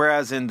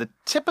 whereas in the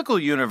typical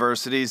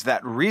universities,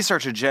 that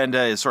research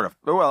agenda is sort of,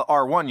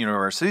 R1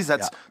 universities,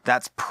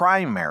 that's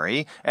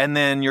primary, and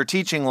then your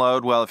teaching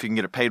load, well, if you can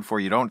get it paid for,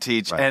 you don't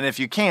teach, and if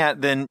you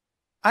can't, then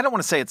I don't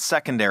want to say it's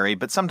secondary,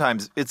 but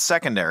sometimes it's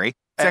secondary.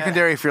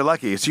 Secondary if you're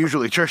lucky. It's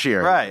usually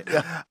tertiary. Right.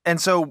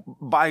 And so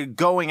by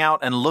going out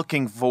and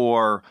looking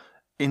for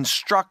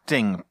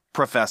instructing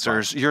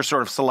professors, you're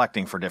sort of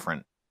selecting for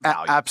different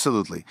values.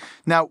 Absolutely.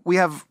 Now, we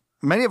have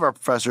many of our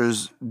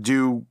professors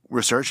do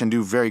research and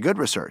do very good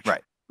research.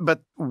 Right.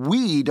 But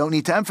we don't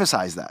need to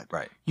emphasize that.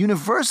 Right.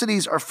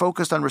 Universities are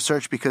focused on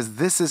research because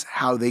this is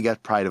how they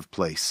get pride of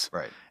place.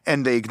 Right.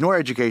 And they ignore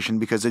education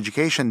because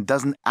education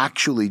doesn't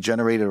actually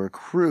generate or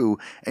accrue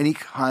any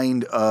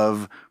kind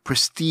of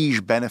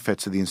prestige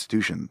benefits to the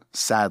institution,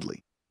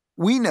 sadly.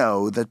 We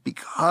know that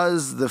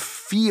because the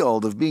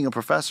field of being a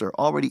professor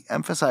already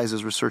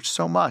emphasizes research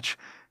so much,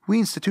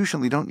 we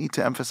institutionally don't need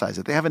to emphasize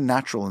it. They have a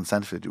natural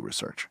incentive to do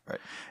research.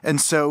 Right.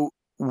 And so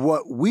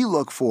what we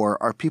look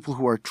for are people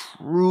who are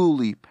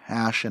truly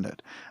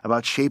passionate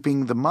about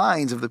shaping the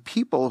minds of the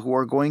people who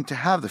are going to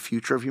have the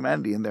future of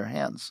humanity in their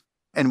hands.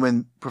 And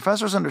when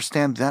professors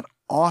understand that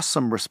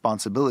awesome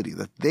responsibility,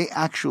 that they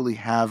actually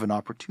have an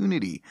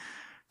opportunity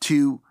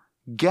to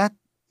get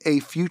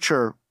a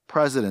future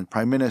president,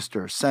 prime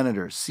minister,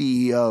 senator,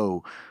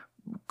 CEO,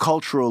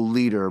 cultural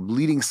leader,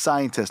 leading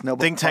scientist,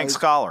 think tank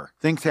scholar.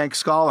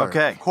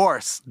 Okay. Of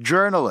course,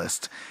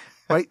 journalist,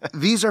 right?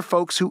 These are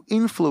folks who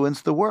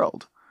influence the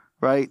world,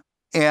 right?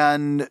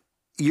 And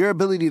your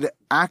ability to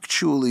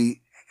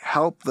actually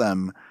help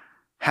them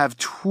have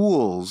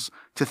tools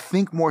to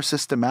think more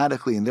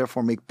systematically and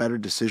therefore make better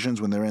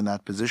decisions when they're in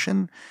that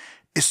position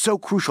is so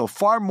crucial,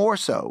 far more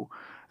so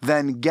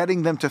than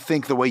getting them to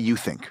think the way you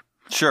think.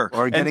 Sure.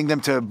 Or getting them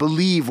to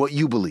believe what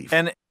you believe.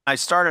 And I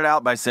started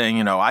out by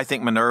saying, I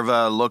think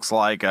Minerva looks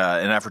like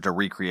an effort to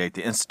recreate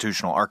the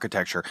institutional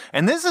architecture.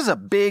 And this is a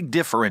big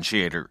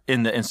differentiator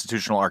in the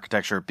institutional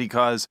architecture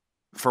because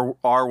for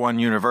R1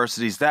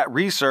 universities, that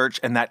research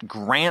and that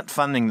grant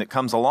funding that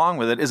comes along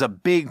with it is a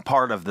big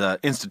part of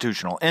the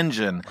institutional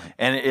engine. Right.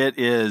 And it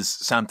is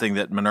something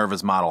that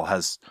Minerva's model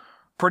has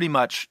pretty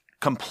much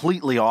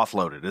completely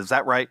offloaded. Is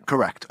that right?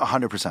 Correct.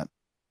 100%.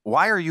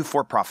 Why are you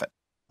for profit?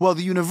 Well,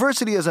 the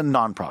university is a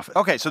nonprofit.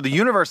 Okay, so the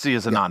university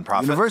is a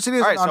nonprofit. University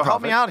is a nonprofit. All right, so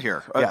help me out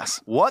here.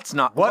 Yes. What's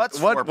for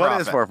profit?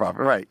 What is for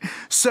profit? Right.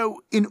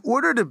 So in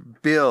order to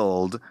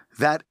build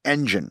that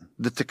engine,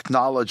 the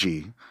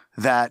technology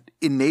that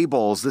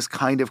enables this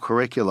kind of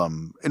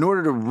curriculum, in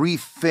order to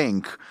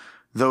rethink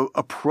the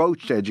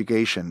approach to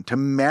education, to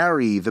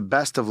marry the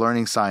best of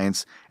learning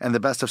science and the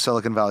best of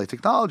Silicon Valley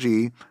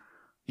technology,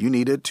 you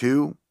needed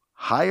to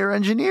hire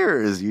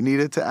engineers. You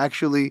needed to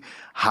actually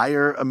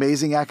hire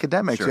amazing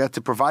academics. Sure. You had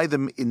to provide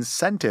them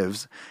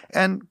incentives.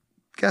 And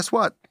guess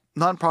what?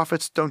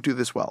 Nonprofits don't do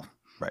this well.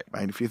 Right.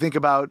 If you think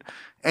about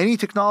any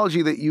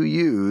technology that you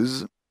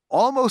use,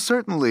 almost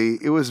certainly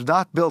it was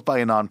not built by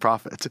a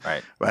nonprofit.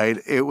 Right.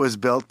 It was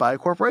built by a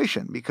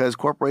corporation because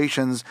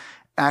corporations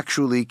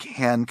actually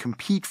can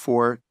compete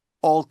for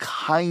all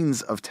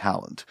kinds of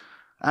talent.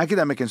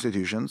 Academic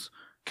institutions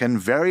can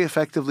very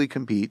effectively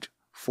compete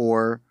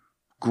for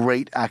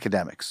great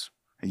academics.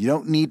 You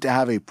don't need to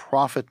have a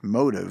profit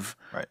motive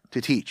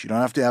to teach. You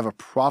don't have to have a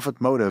profit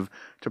motive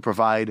to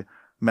provide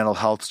mental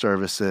health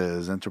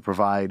services and to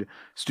provide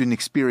student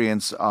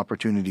experience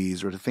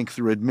opportunities or to think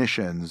through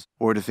admissions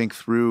or to think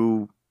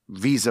through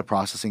visa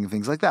processing and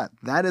things like that.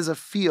 That is a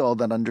field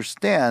that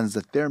understands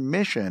that their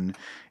mission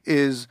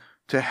is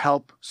to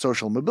help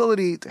social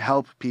mobility, to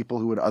help people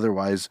who would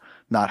otherwise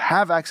not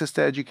have access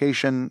to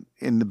education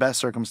in the best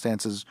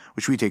circumstances,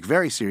 which we take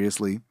very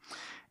seriously.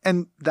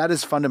 And that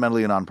is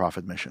fundamentally a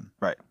nonprofit mission.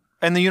 Right.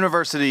 And the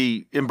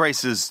university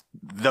embraces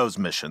those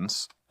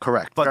missions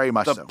Correct. But very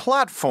much the so.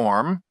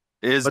 platform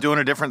is doing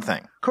a different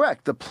thing.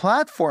 Correct. The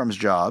platform's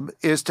job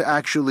is to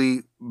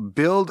actually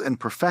build and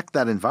perfect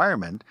that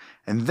environment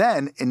and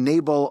then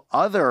enable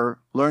other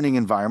learning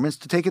environments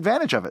to take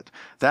advantage of it.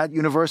 That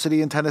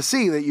university in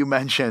Tennessee that you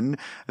mentioned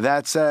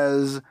that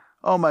says,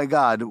 oh my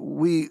God,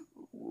 we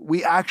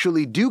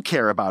actually do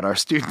care about our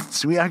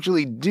students. We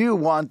actually do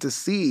want to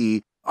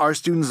see our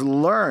students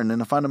learn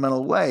in a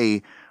fundamental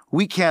way.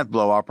 We can't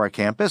blow up our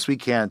campus. We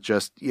can't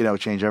just,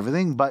 change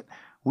everything, but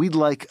we'd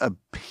like a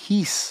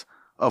piece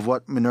of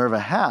what Minerva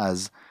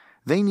has.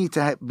 They need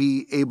to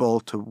be able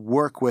to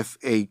work with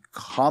a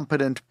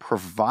competent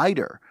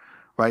provider,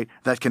 right,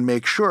 that can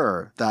make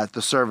sure that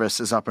the service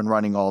is up and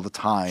running all the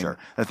time,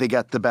 that they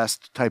get the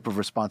best type of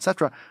response, et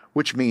cetera,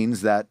 which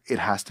means that it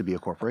has to be a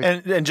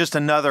corporation. And just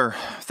another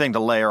thing to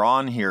layer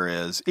on here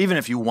is, even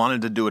if you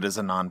wanted to do it as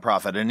a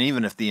nonprofit, and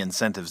even if the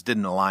incentives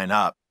didn't line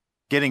up,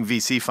 getting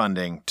VC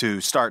funding to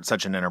start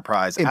such an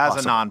enterprise as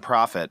a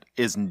nonprofit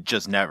is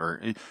just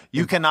never.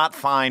 You cannot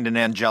find an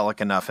angelic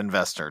enough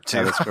investor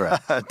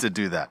to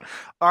do that.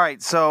 All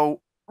right.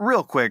 So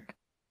real quick,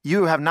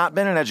 you have not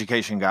been an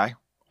education guy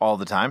all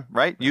the time,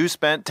 right? You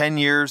spent 10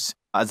 years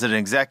as an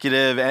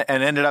executive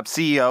and ended up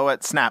CEO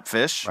at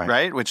Snapfish,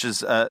 right? Which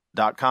is a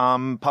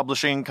 .com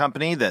publishing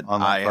company that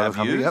I have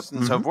used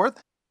and so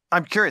forth.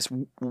 I'm curious,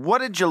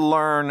 what did you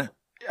learn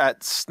at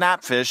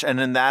Snapfish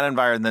and in that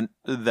environment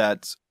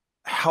that's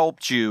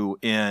helped you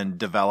in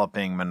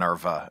developing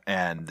Minerva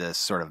and this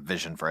sort of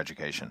vision for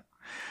education?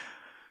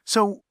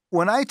 So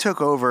when I took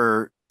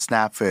over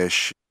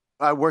Snapfish,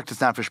 I worked at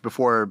Snapfish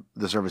before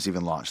the service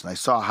even launched, and I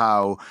saw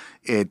how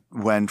it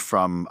went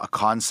from a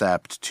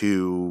concept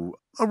to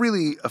a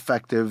really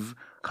effective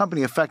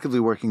company effectively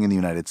working in the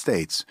United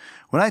States.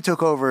 When I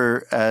took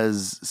over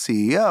as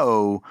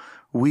CEO,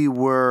 we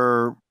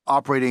were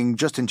operating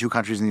just in 2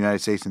 countries in the United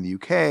States and the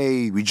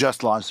UK. We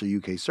just launched a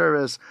UK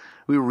service.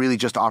 We were really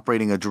just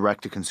operating a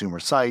direct-to-consumer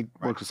site,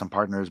 worked with some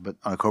partners, but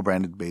on a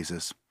co-branded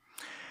basis.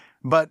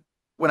 But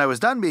when I was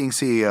done being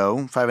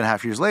CEO,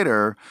 5.5 years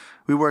later,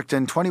 we worked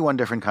in 21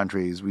 different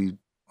countries.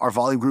 Our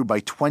volume grew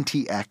by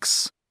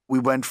 20x. We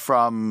went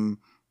from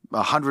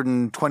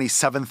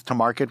 127th to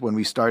market when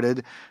we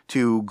started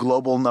to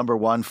global number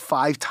 1,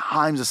 5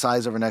 times the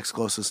size of our next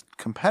closest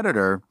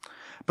competitor.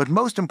 But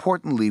most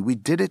importantly, we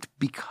did it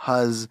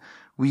because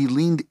we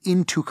leaned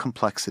into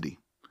complexity.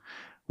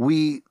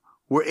 We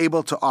were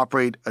able to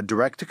operate a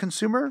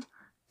direct-to-consumer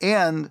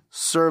and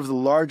serve the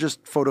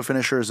largest photo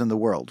finishers in the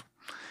world.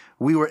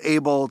 We were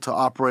able to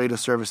operate a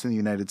service in the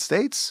United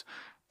States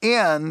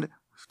and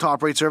to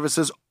operate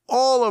services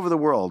all over the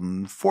world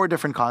in 4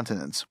 different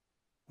continents.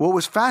 What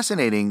was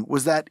fascinating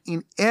was that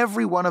in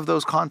every one of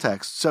those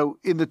contexts, so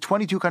in the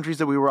 22 countries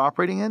that we were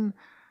operating in,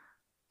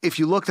 if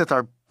you looked at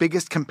our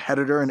biggest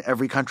competitor in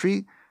every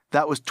country,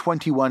 that was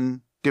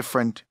 21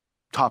 different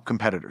top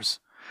competitors.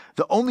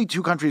 The only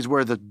 2 countries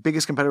where the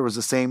biggest competitor was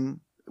the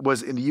same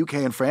was in the UK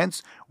and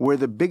France, where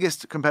the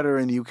biggest competitor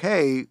in the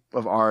UK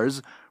of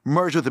ours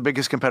merged with the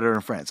biggest competitor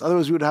in France.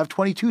 Otherwise, we would have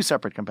 22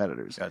 separate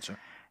competitors. Gotcha.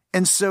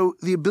 And so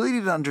the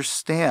ability to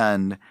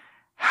understand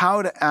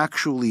how to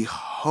actually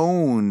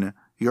hone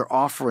your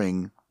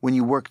offering when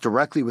you work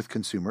directly with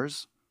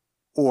consumers,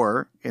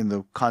 or in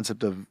the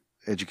concept of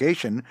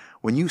education,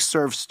 when you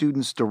serve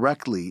students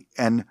directly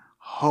and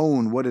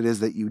hone what it is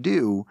that you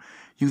do,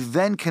 you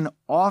then can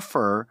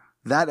offer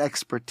that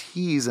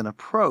expertise and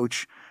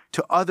approach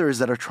to others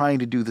that are trying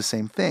to do the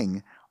same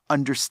thing,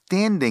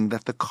 understanding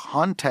that the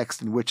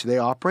context in which they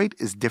operate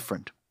is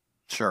different.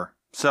 Sure.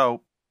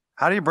 So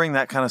how do you bring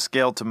that kind of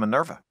scale to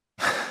Minerva?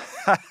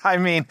 I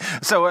mean,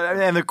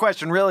 and the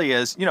question really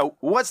is,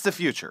 what's the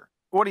future?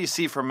 What do you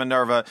see for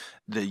Minerva,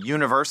 the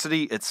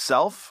university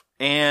itself,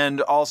 and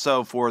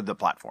also for the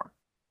platform?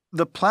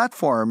 The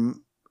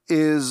platform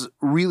is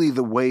really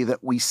the way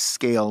that we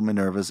scale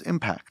Minerva's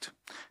impact.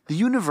 The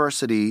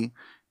university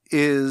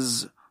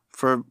is,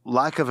 for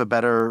lack of a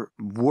better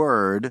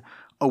word,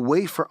 a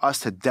way for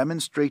us to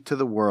demonstrate to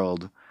the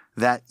world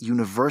that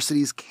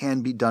universities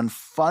can be done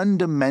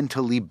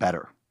fundamentally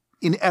better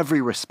in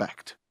every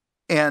respect.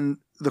 And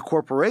the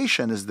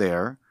corporation is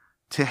there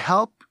to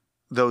help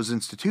those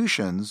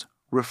institutions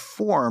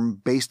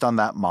reform based on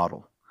that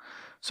model.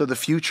 So the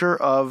future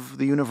of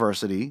the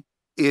university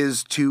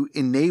is to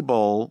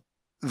enable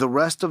the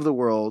rest of the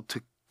world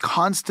to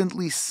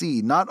constantly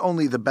see not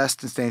only the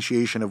best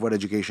instantiation of what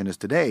education is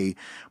today,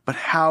 but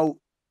how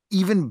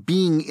even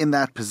being in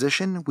that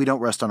position, we don't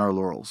rest on our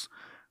laurels.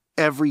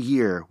 Every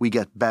year we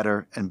get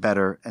better and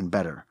better and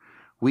better.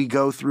 We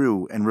go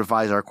through and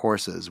revise our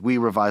courses. We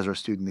revise our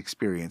student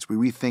experience. We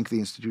rethink the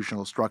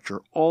institutional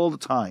structure all the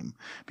time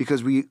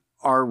because we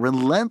are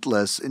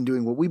relentless in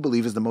doing what we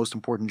believe is the most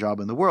important job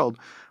in the world,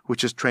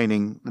 which is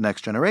training the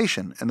next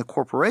generation. And the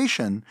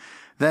corporation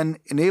then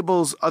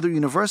enables other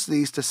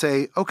universities to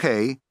say,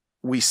 okay,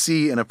 we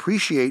see and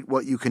appreciate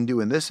what you can do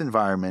in this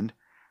environment.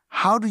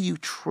 How do you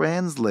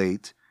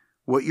translate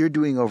what you're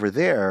doing over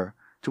there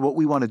to what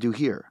we want to do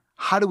here?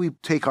 how do we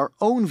take our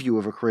own view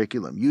of a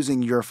curriculum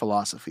using your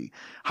philosophy?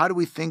 How do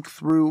we think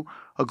through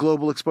a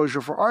global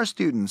exposure for our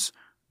students,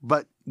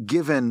 but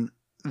given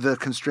the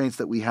constraints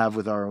that we have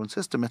with our own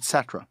system,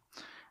 etc.?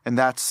 And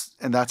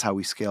that's how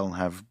we scale and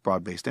have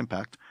broad-based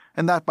impact.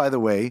 And that, by the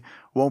way,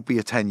 won't be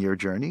a 10-year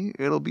journey.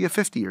 It'll be a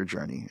 50-year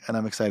journey, and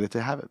I'm excited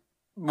to have it.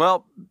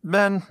 Well,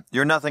 Ben,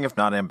 you're nothing if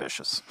not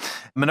ambitious.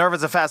 Minerva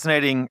is a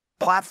fascinating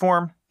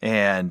platform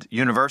and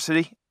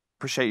university.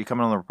 Appreciate you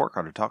coming on the Report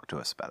Card to talk to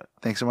us about it.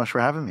 Thanks so much for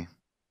having me.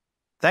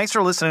 Thanks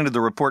for listening to the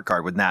Report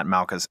Card with Nat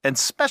Malkus, and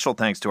special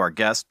thanks to our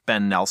guest,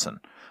 Ben Nelson.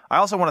 I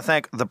also want to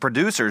thank the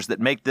producers that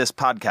make this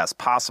podcast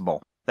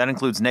possible. That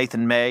includes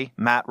Nathan May,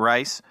 Matt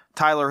Rice,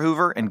 Tyler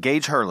Hoover, and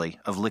Gage Hurley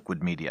of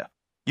Liquid Media.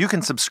 You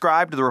can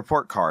subscribe to the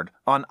Report Card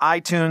on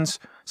iTunes,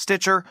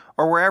 Stitcher,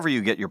 or wherever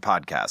you get your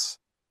podcasts.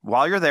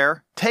 While you're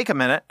there, take a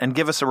minute and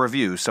give us a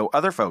review so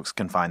other folks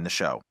can find the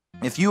show.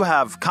 If you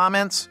have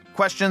comments,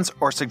 questions,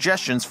 or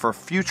suggestions for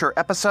future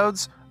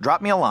episodes,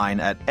 drop me a line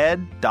at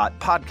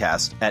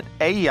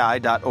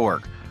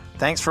ed.podcast@aei.org.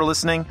 Thanks for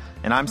listening,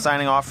 and I'm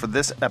signing off for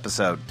this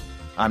episode.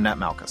 I'm Nat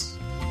Malkus.